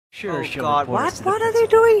Sure, Oh God, what are they principal.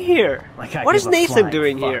 doing here? Like I What give is a Nathan flying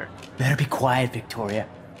doing fuck. here? Better be quiet, Victoria.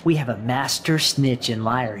 We have a master snitch and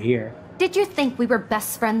liar here. Did you think we were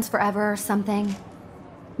best friends forever or something?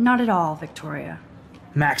 Not at all, Victoria.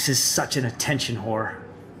 Max is such an attention whore.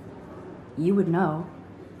 You would know.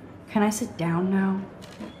 Can I sit down now?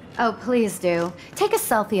 Oh, please do. Take a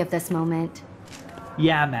selfie of this moment.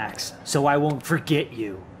 Yeah, Max, so I won't forget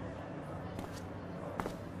you.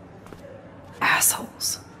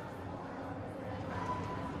 Assholes.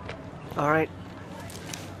 Alright.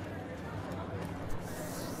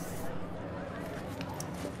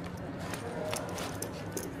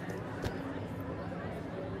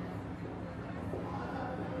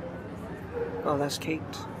 Oh, that's Kate.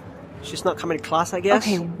 She's not coming to class, I guess?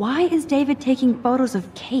 Okay, why is David taking photos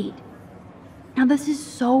of Kate? Now this is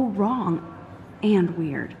so wrong and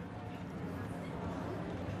weird.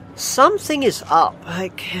 Something is up.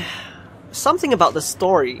 Like, something about the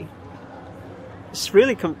story. It's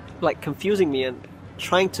really confusing me and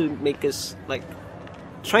trying to make us,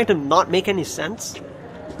 trying to not make any sense.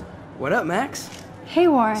 What up, Max? Hey,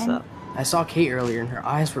 Warren. What's up? I saw Kate earlier and her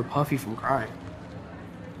eyes were puffy from crying.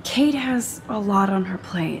 Kate has a lot on her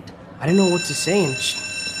plate. I didn't know what to say and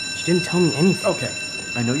she didn't tell me anything. Okay,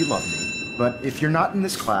 I know you love me, but if you're not in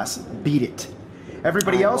this class, beat it.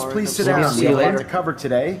 Everybody else, please sit down. See We you have a lot later. to cover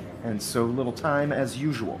today, and so little time as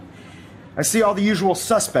usual. I see all the usual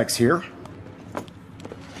suspects here.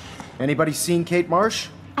 Anybody seen Kate Marsh?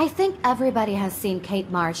 I think everybody has seen Kate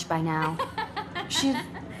Marsh by now. She's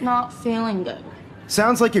not feeling good.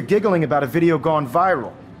 Sounds like you're giggling about a video gone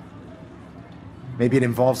viral. Maybe it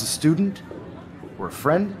involves a student? Or a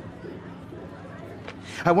friend?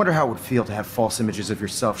 I wonder how it would feel to have false images of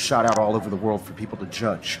yourself shot out all over the world for people to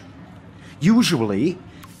judge. Usually,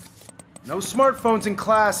 no smartphones in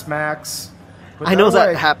class, Max. Put I know that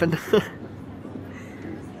away. happened.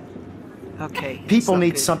 Okay. it's People not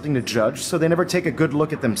need good. something to judge, so they never take a good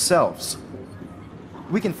look at themselves.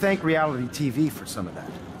 We can thank reality TV for some of that.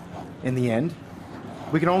 In the end,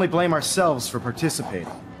 we can only blame ourselves for participating.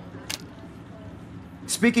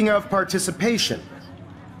 Speaking of participation,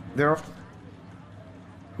 there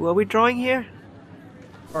Who are we drawing here?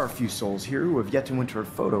 are a few souls here who have yet to enter a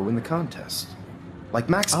photo in the contest. Like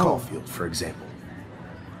Max Caulfield, for example.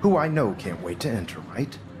 Who I know can't wait to enter,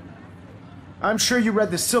 right? I'm sure you read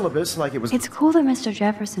the syllabus like it was... It's cool that Mr.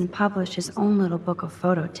 Jefferson published his own little book of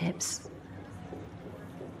photo tips.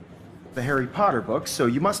 the Harry Potter book, so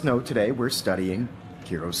you must know today we're studying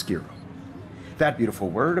chiaroscuro. That beautiful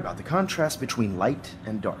word about the contrast between light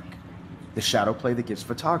and dark. The shadow play that gives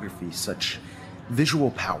photography such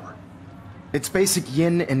visual power. It's basic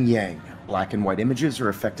yin and yang. Black and white images are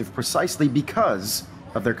effective precisely because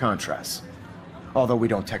of their contrast. Although we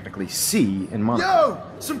don't technically see in monocle. Yo!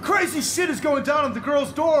 Some crazy shit is going down in the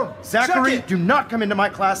girls' dorm! Zachary, Check it. do not come into my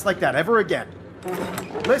class like that ever again.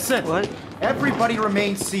 Listen, What? everybody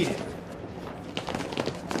remain seated.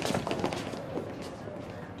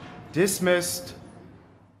 Dismissed.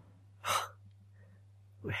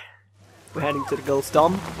 We're heading to the girls'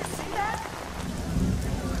 dorm.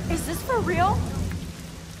 Is this for real?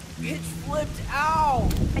 Bitch flipped out!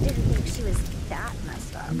 I didn't think she was that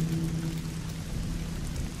messed up.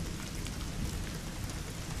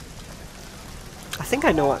 I think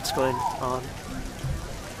I know what's going on.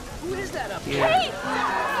 Who is that up Yeah. Hey!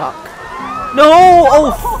 Fuck. No!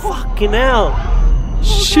 Oh, fucking hell!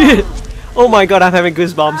 Shit! Oh my god, I'm having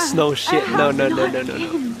goosebumps. No shit. No. Not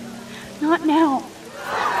now.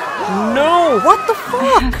 No! What the I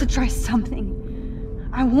fuck? have to try something.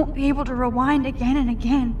 I won't be able to rewind again and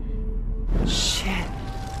again. Shit.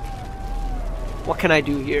 What can I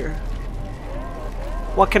do here?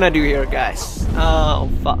 What can I do here, guys? Oh,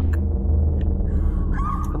 fuck.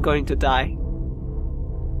 I'm going to die.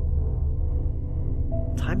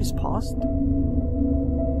 Time is paused?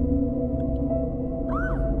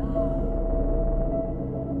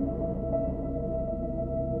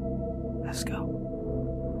 Let's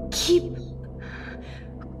go. Keep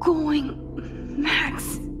going,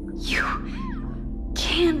 Max. You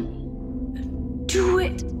can do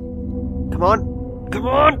it. Come on! Come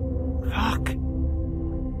on! Fuck!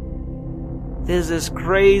 This is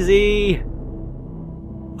crazy!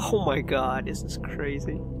 Oh my god, this is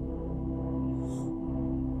crazy.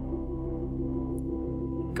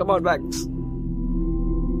 Come on, Max.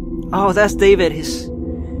 Oh, that's David. He's...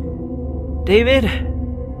 David?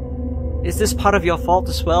 Is this part of your fault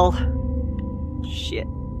as well? Shit.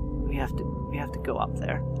 We have to go up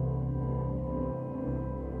there.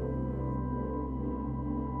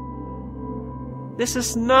 This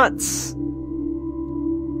is nuts!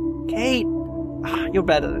 Kate! Ah, you're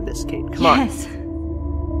better than this, Kate. Come on. Yes.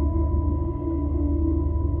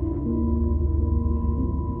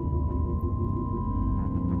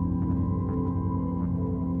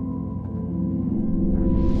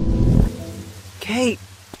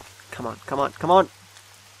 on, come on, come on.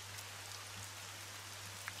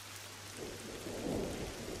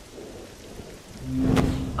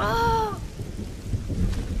 Oh.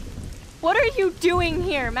 What are you doing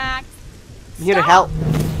here, Max? I'm here to help.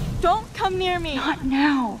 Don't come near me. Not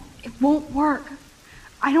now. It won't work.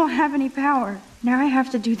 I don't have any power. Now I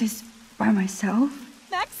have to do this by myself.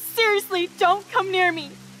 Max, seriously, don't come near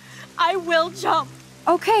me. I will jump.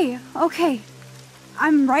 Okay.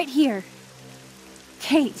 I'm right here.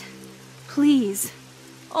 Kate, please.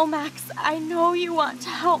 Oh, Max, I know you want to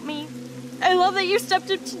help me. I love that you stepped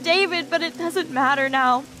up to David, but it doesn't matter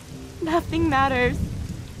now. Nothing matters.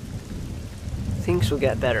 Things will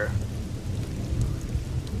get better.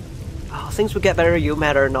 Oh, things will get better. You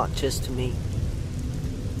matter not just to me.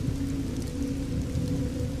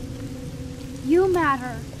 You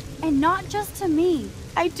matter, and not just to me.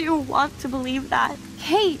 I do want to believe that.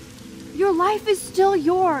 Kate, your life is still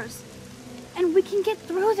yours, and we can get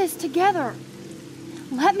through this together.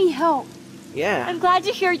 Let me help. Yeah. I'm glad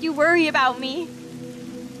to hear you worry about me.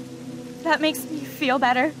 That makes me feel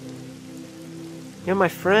better. You're my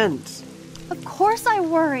friend. Of course I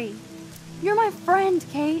worry. You're my friend,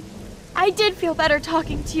 Kate. I did feel better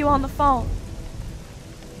talking to you on the phone.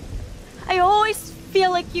 I always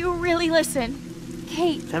feel like you really listen.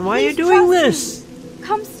 Kate, Then why are you please doing trust this? me.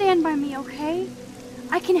 Come stand by me, okay?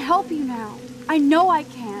 I can help you now. I know I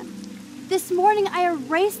can. This morning I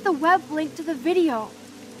erased the web link to the video.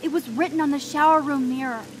 It was written on the shower room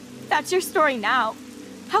mirror. That's your story now.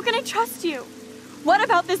 How can I trust you? What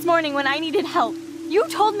about this morning when I needed help? You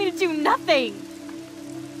told me to do nothing.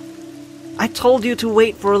 I told you to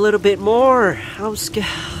wait for a little bit more. I'm scared.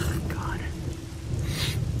 God.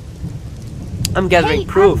 I'm gathering Kate,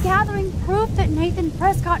 proof. I'm gathering proof that Nathan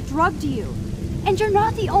Prescott drugged you. And you're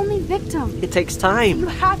not the only victim. It takes time. You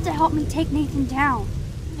have to help me take Nathan down.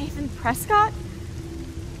 Nathan Prescott?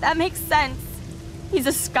 That makes sense. He's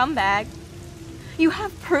a scumbag. You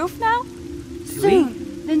have proof now?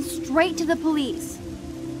 Soon, then straight to the police.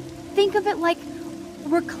 Think of it like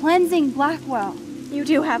we're cleansing Blackwell. You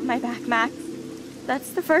do have my back, Max.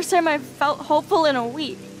 That's the first time I've felt hopeful in a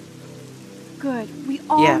week. Good. We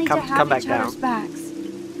all Yeah, need come to have back each other's down. backs.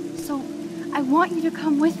 So, I want you to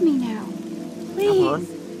come with me now. Please. Come on.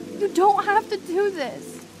 You don't have to do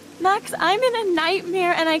this. Max, I'm in a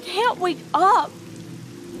nightmare and I can't wake up.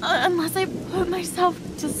 Unless I put myself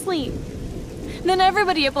to sleep. Then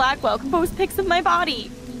everybody at Blackwell can post pics of my body.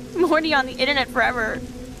 I'm already on the internet forever.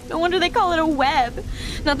 No wonder they call it a web.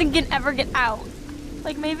 Nothing can ever get out.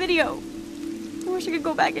 Like my video. I wish I could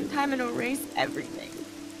go back in time and erase everything.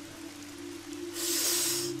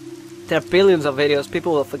 There are billions of videos.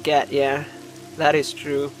 People will forget. Yeah, that is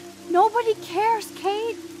true. Nobody cares,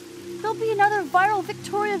 Kate. There'll be another viral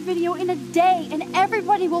Victoria video in a day and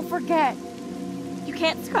everybody will forget. You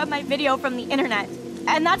can't scrub my video from the internet.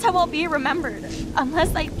 And that's how I'll be remembered.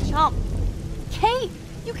 Unless I jump. Kate,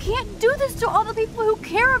 you can't do this to all the people who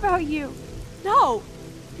care about you. No.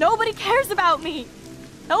 Nobody cares about me.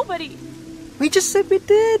 Nobody. We just said we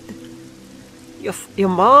did. Your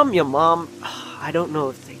mom, I don't know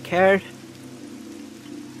if they cared.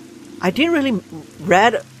 I didn't really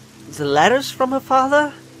read the letters from her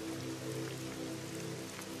father.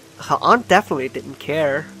 Her aunt definitely didn't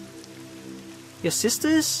care. Your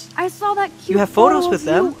sisters? I saw that cute You have photos photo with of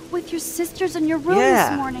them? you with your sisters in your room Yeah.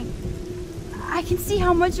 this morning. I can see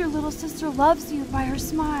how much your little sister loves you by her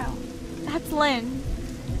smile. That's Lynn.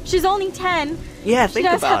 She's only 10. Yeah, She think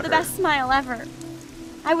does about have the her. best smile ever.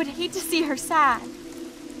 I would hate to see her sad.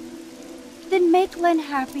 Then make Len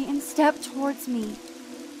happy and step towards me.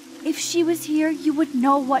 If she was here, you would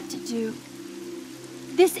know what to do.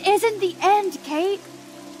 This isn't the end, Kate.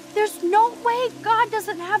 There's no way God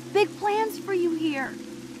doesn't have big plans for you here.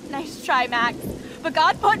 Nice try, Max. But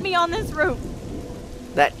God put me on this roof.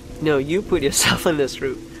 No, you put yourself in this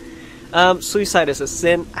route. Suicide is a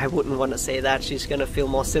sin. I wouldn't want to say that. She's gonna feel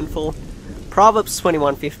more sinful. Proverbs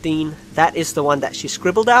 21:15. That is the one that she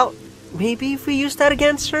scribbled out. Maybe if we use that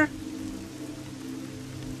against her?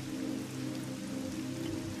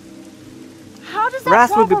 How does that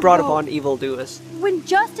Wrath will be proverb brought go? upon evildoers. When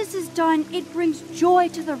justice is done, it brings joy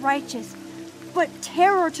to the righteous, but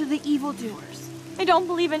terror to the evildoers. I don't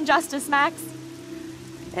believe in justice, Max.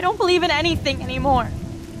 I don't believe in anything anymore.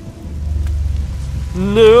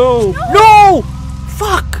 No! No!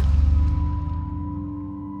 Fuck!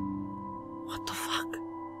 What the fuck?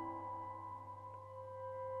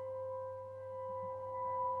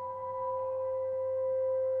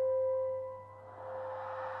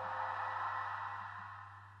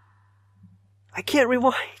 I can't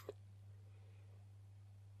rewind.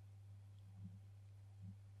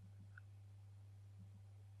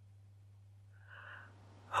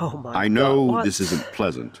 Oh my god. I know what? this isn't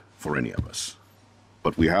pleasant for any of us,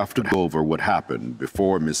 but we have to go over what happened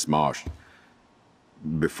before Miss Marsh...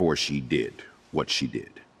 before she did what she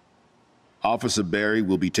did. Officer Barry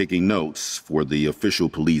will be taking notes for the official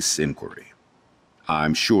police inquiry.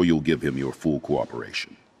 I'm sure you'll give him your full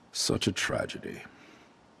cooperation. Such a tragedy.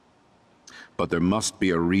 But there must be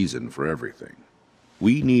a reason for everything.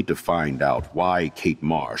 We need to find out why Kate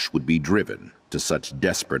Marsh would be driven to such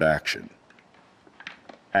desperate action.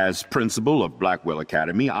 As principal of Blackwell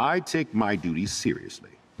Academy, I take my duties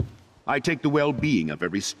seriously. I take the well-being of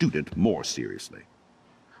every student more seriously.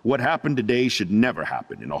 What happened today should never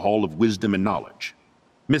happen in a hall of wisdom and knowledge.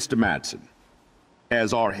 Mr. Madsen,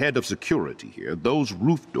 as our head of security here, those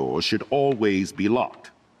roof doors should always be locked.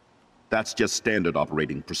 That's just standard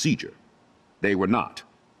operating procedure. They were not,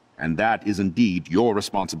 and that is indeed your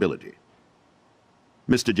responsibility.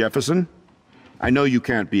 Mr. Jefferson, I know you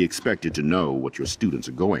can't be expected to know what your students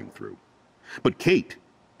are going through, but Kate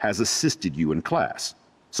has assisted you in class,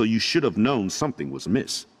 so you should have known something was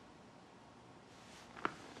amiss.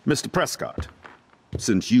 Mr. Prescott,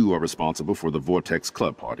 since you are responsible for the Vortex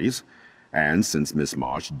Club parties, and since Miss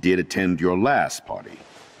Marsh did attend your last party,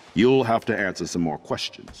 you'll have to answer some more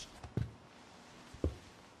questions.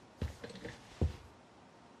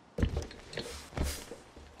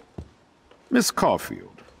 Miss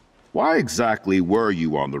Caulfield, why exactly were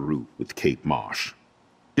you on the roof with Kate Marsh?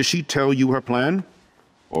 Did she tell you her plan?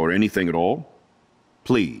 Or anything at all?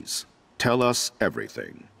 Please, tell us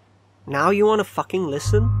everything. Now you wanna fucking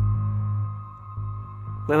listen?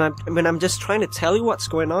 When I'm just trying to tell you what's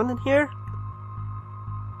going on in here?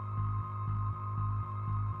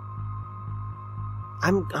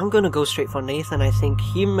 I'm gonna go straight for Nathan. I think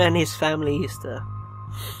him and his family is the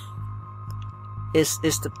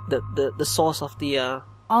source of the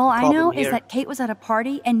All I know here. is that Kate was at a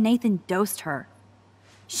party and Nathan dosed her.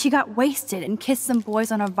 She got wasted and kissed some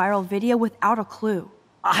boys on a viral video without a clue.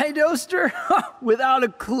 I dosed her? Without a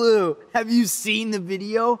clue. Have you seen the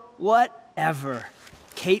video? Whatever.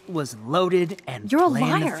 Kate was loaded and You're a playing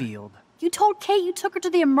liar. the field. You told Kate you took her to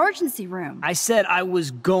the emergency room. I said I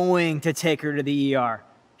was going to take her to the ER.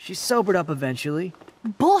 She sobered up eventually.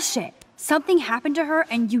 Bullshit. Something happened to her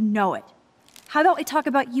and you know it. How about we talk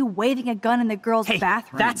about you waving a gun in the girls' Hey,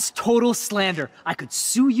 bathroom? that's total slander. I could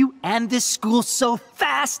sue you and this school so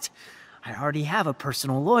fast. I already have a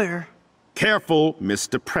personal lawyer. Careful,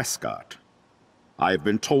 Mr. Prescott. I've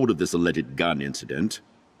been told of this alleged gun incident,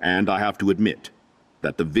 and I have to admit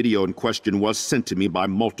that the video in question was sent to me by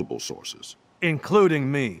multiple sources. Including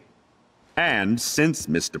me. And since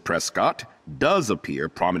Mr. Prescott does appear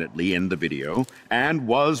prominently in the video and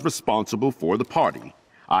was responsible for the party,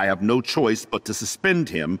 I have no choice but to suspend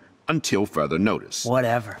him until further notice.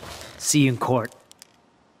 Whatever. See you in court.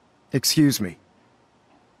 Excuse me.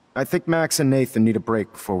 I think Max and Nathan need a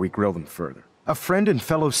break before we grill them further. A friend and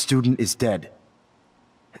fellow student is dead.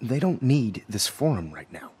 They don't need this forum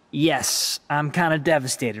right now. Yes, I'm kind of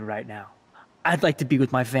devastated right now. I'd like to be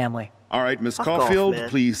with my family. All right, Miss Fuck Caulfield, off, man.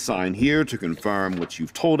 please sign here to confirm what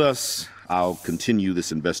you've told us. I'll continue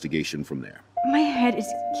this investigation from there. My head is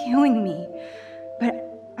killing me,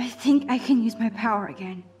 but I think I can use my power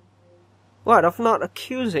again. What, of not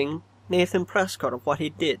accusing Nathan Prescott of what he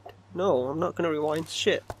did? No, I'm not gonna rewind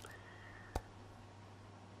shit.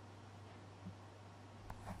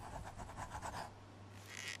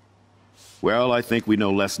 Well, I think we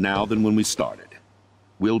know less now than when we started.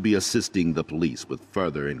 We'll be assisting the police with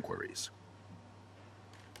further inquiries.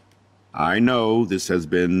 I know this has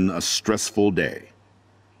been a stressful day.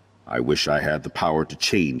 I wish I had the power to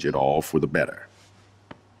change it all for the better.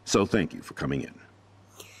 So thank you for coming in.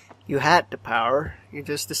 You had the power, you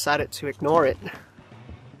just decided to ignore it.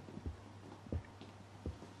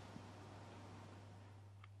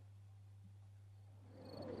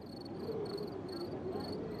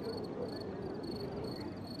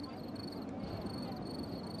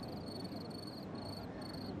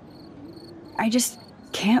 I just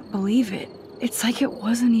can't believe it. It's like it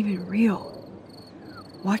wasn't even real.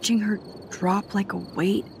 Watching her drop like a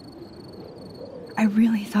weight, I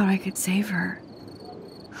really thought I could save her.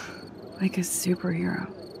 Like a superhero.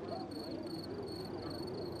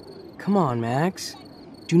 Come on, Max.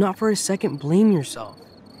 Do not for a second blame yourself.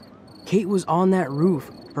 Kate was on that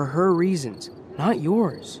roof for her reasons, not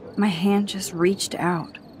yours. My hand just reached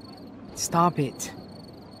out. Stop it.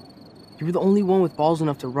 You were the only one with balls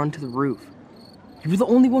enough to run to the roof. You were the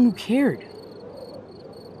only one who cared.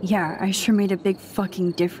 Yeah, I sure made a big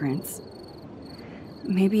fucking difference.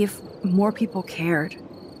 Maybe if more people cared.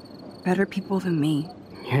 Better people than me.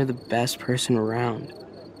 You're the best person around.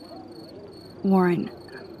 Warren,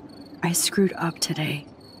 I screwed up today.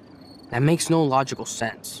 That makes no logical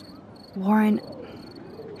sense. Warren,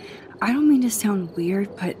 I don't mean to sound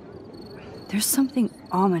weird, but there's something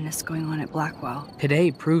ominous going on at Blackwell.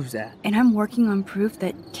 Today proves that. And I'm working on proof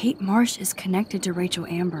that Kate Marsh is connected to Rachel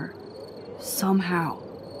Amber. Somehow.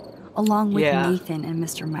 Along with Nathan and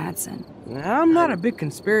Mr. Madsen. I'm not a big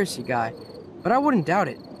conspiracy guy, but I wouldn't doubt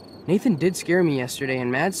it. Nathan did scare me yesterday,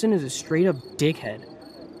 and Madsen is a straight-up dickhead.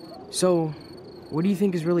 So, what do you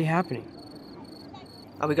think is really happening?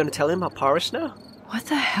 Are we gonna tell him about Paris now? What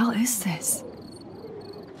the hell is this?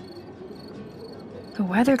 The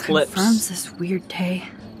weather Eclipse. confirms this weird day.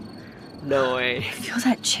 No way. I feel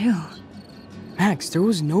that chill. Max, there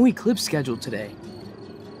was no eclipse scheduled today.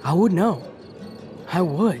 I would know. I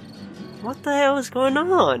would. What the hell is going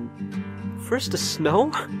on? First the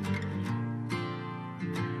snow?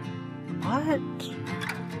 What?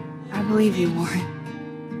 I believe you,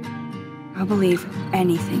 Warren. I'll believe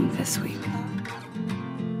anything this week.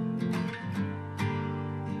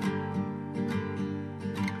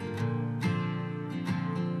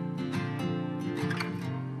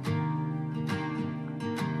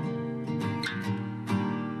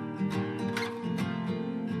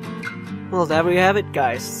 Well, there we have it,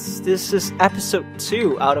 guys. This is episode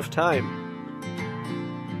 2 out of time.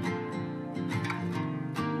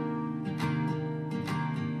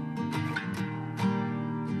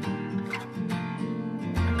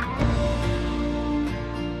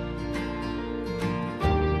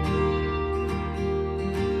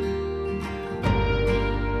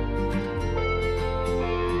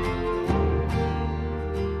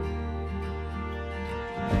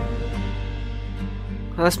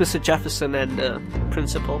 That's Mr. Jefferson and the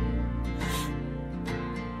principal.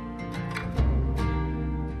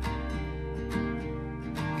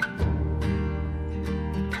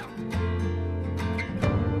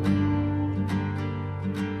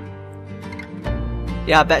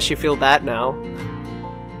 Yeah, I bet she feel bad now.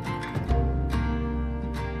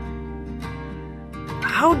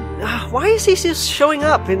 Why is he just showing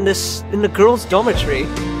up in the girls' dormitory?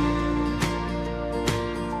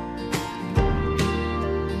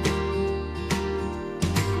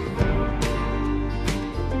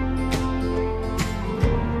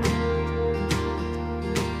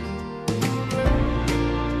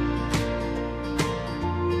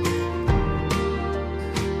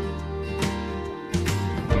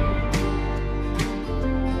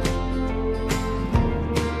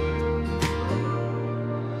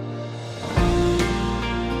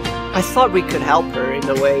 I thought we could help her in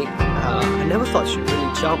a way. I never thought she'd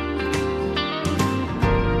really jump.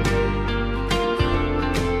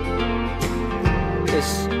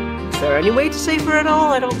 Is there any way to save her at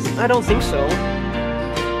all? I don't think so.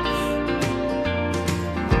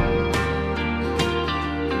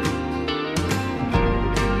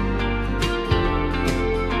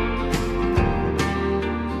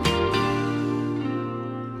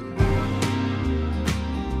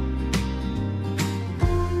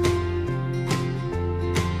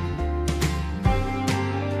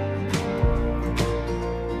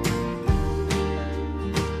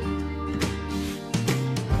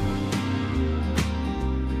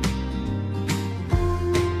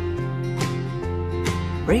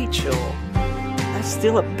 Rachel. That's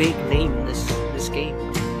still a big name in this game.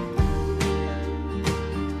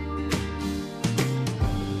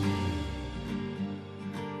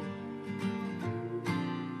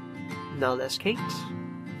 Now there's Kate.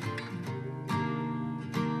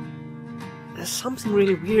 There's something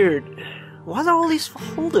really weird. What are all these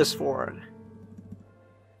folders for?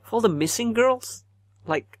 For all the missing girls?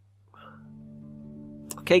 Like...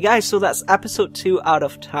 Okay guys, so that's episode 2 out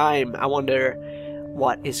of time. I wonder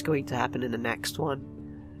what is going to happen in the next one.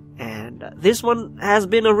 And this one has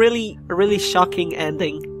been a really shocking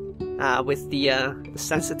ending with the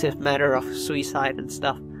sensitive matter of suicide and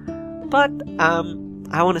stuff. But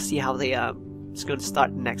I want to see how they it's going to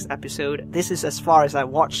start the next episode. This is as far as I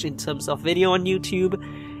watched in terms of video on YouTube,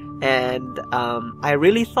 and I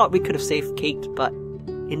really thought we could have saved Kate, but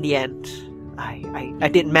in the end I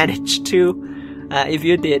didn't manage to. If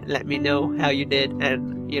you did, let me know how you did,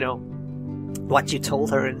 and you know what you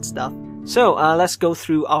told her and stuff. So, let's go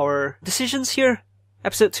through our decisions here.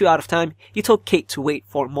 Episode 2 out of time. You told Kate to wait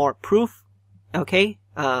for more proof. Okay?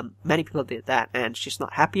 Many people did that, and she's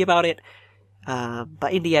not happy about it.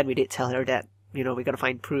 But in the end, we did tell her that, you know, we're gonna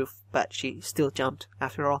find proof, but she still jumped,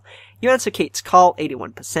 after all. You answer Kate's call,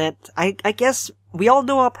 81%. I guess we all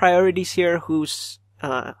know our priorities here, who's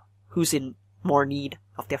in more need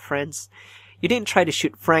of their friends. You didn't try to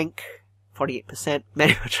shoot Frank, 48%.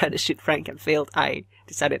 Many people tried to shoot Frank and failed. I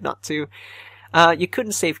decided not to. You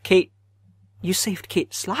couldn't save Kate. You saved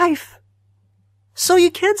Kate's life. So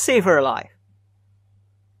you can save her alive.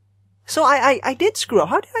 So I did screw up.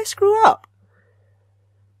 How did I screw up?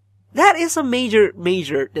 That is a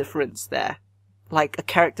major difference there. Like a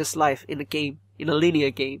character's life in a game, in a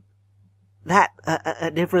linear game. That,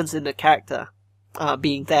 a difference in the character,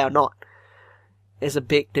 being there or not, is a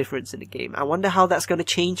big difference in the game. I wonder how that's gonna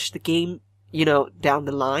change the game, you know, down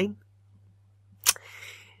the line.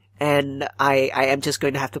 And I am just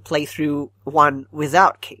going to have to play through one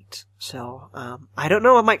without Kate. So, I don't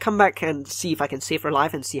know, I might come back and see if I can save her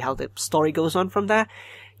life and see how the story goes on from there.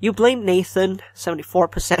 You blame Nathan,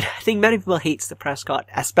 74%. I think many people hates the Prescott,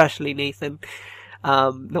 especially Nathan.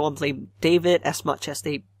 No one blamed David as much as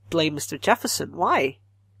they blame Mr. Jefferson. Why?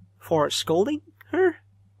 For scolding her?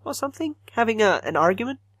 Or something? Having an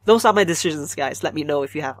argument? Those are my decisions, guys. Let me know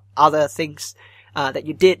if you have other things that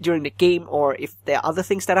you did during the game, or if there are other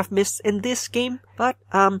things that I've missed in this game. But,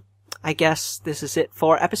 I guess this is it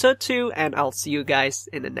for episode 2, and I'll see you guys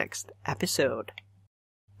in the next episode.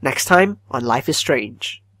 Next time on Life is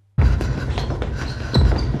Strange.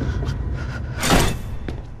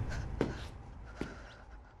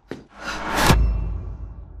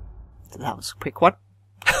 That was a quick one.